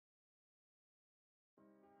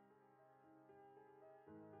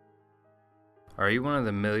Are you one of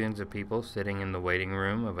the millions of people sitting in the waiting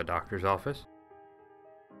room of a doctor's office?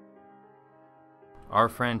 Our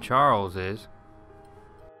friend Charles is.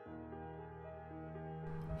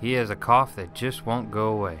 He has a cough that just won't go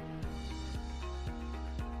away.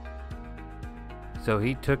 So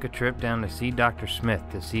he took a trip down to see Dr. Smith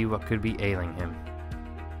to see what could be ailing him.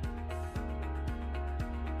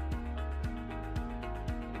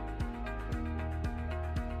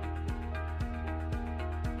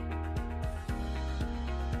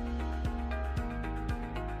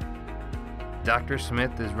 Dr.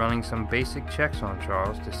 Smith is running some basic checks on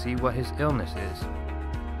Charles to see what his illness is.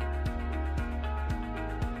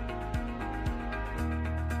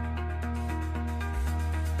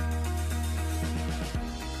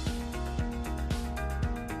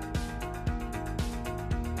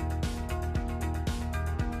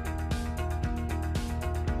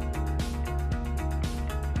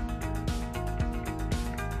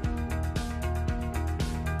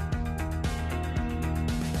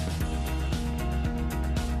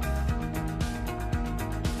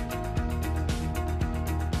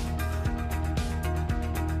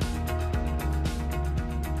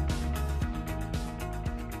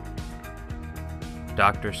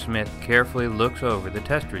 Dr. Smith carefully looks over the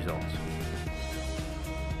test results.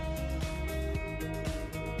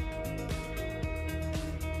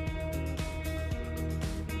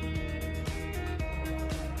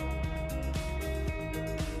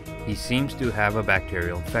 He seems to have a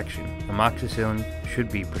bacterial infection. Amoxicillin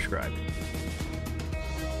should be prescribed.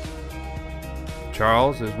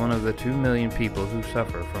 Charles is one of the 2 million people who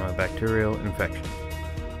suffer from a bacterial infection.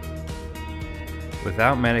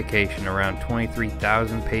 Without medication, around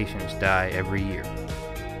 23,000 patients die every year.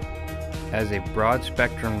 As a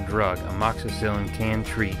broad-spectrum drug, amoxicillin can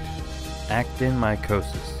treat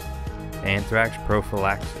actin-mycosis, anthrax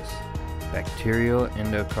prophylaxis, bacterial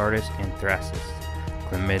endocarditis anthracis,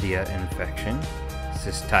 chlamydia infection,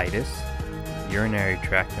 cystitis, urinary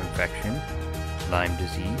tract infection, Lyme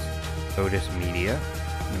disease, otis media,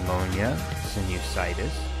 pneumonia,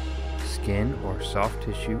 sinusitis, skin or soft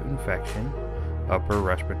tissue infection, upper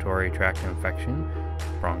respiratory tract infection,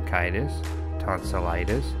 bronchitis,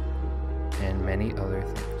 tonsillitis, and many other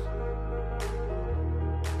things.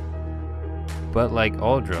 But like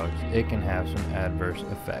all drugs, it can have some adverse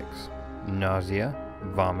effects: nausea,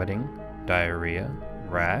 vomiting, diarrhea,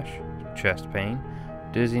 rash, chest pain,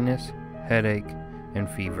 dizziness, headache, and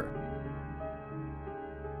fever.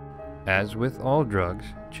 As with all drugs,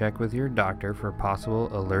 check with your doctor for possible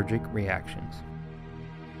allergic reactions.